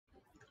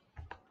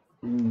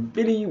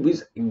Billy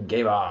Wiz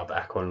Gamer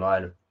back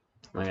online.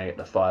 I'm gonna get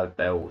the 5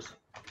 bells.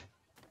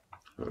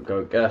 I'm gonna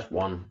go guess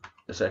one.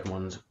 The second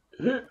one's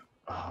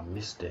I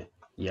missed it.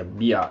 Yeah,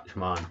 biatch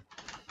man.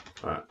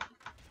 Alright.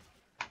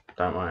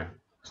 Don't worry.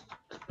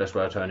 The best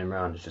way of turning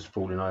around is just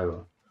falling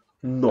over.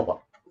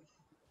 No.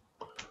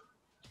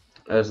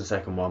 There's the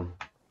second one.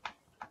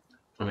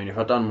 I mean, if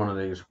I'd done one of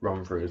these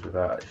run throughs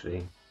without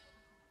actually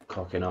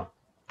cocking up,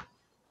 it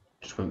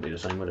just wouldn't be the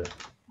same, would it?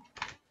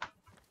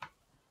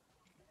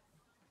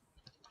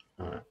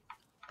 Alright.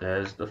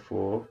 There's the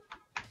 4th.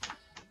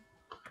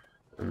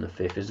 And the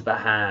 5th is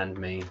behind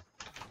me.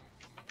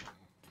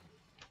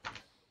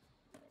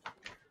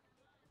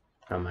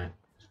 Come on,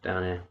 it's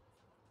down here.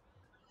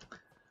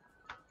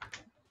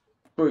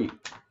 3.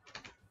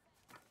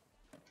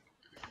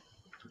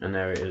 And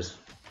there it is.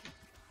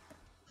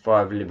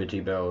 5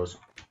 Liberty Bells.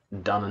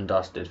 Done and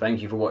dusted.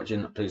 Thank you for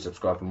watching. Please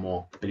subscribe for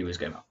more. Billy Wiz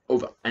Gamer.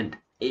 Over and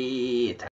out.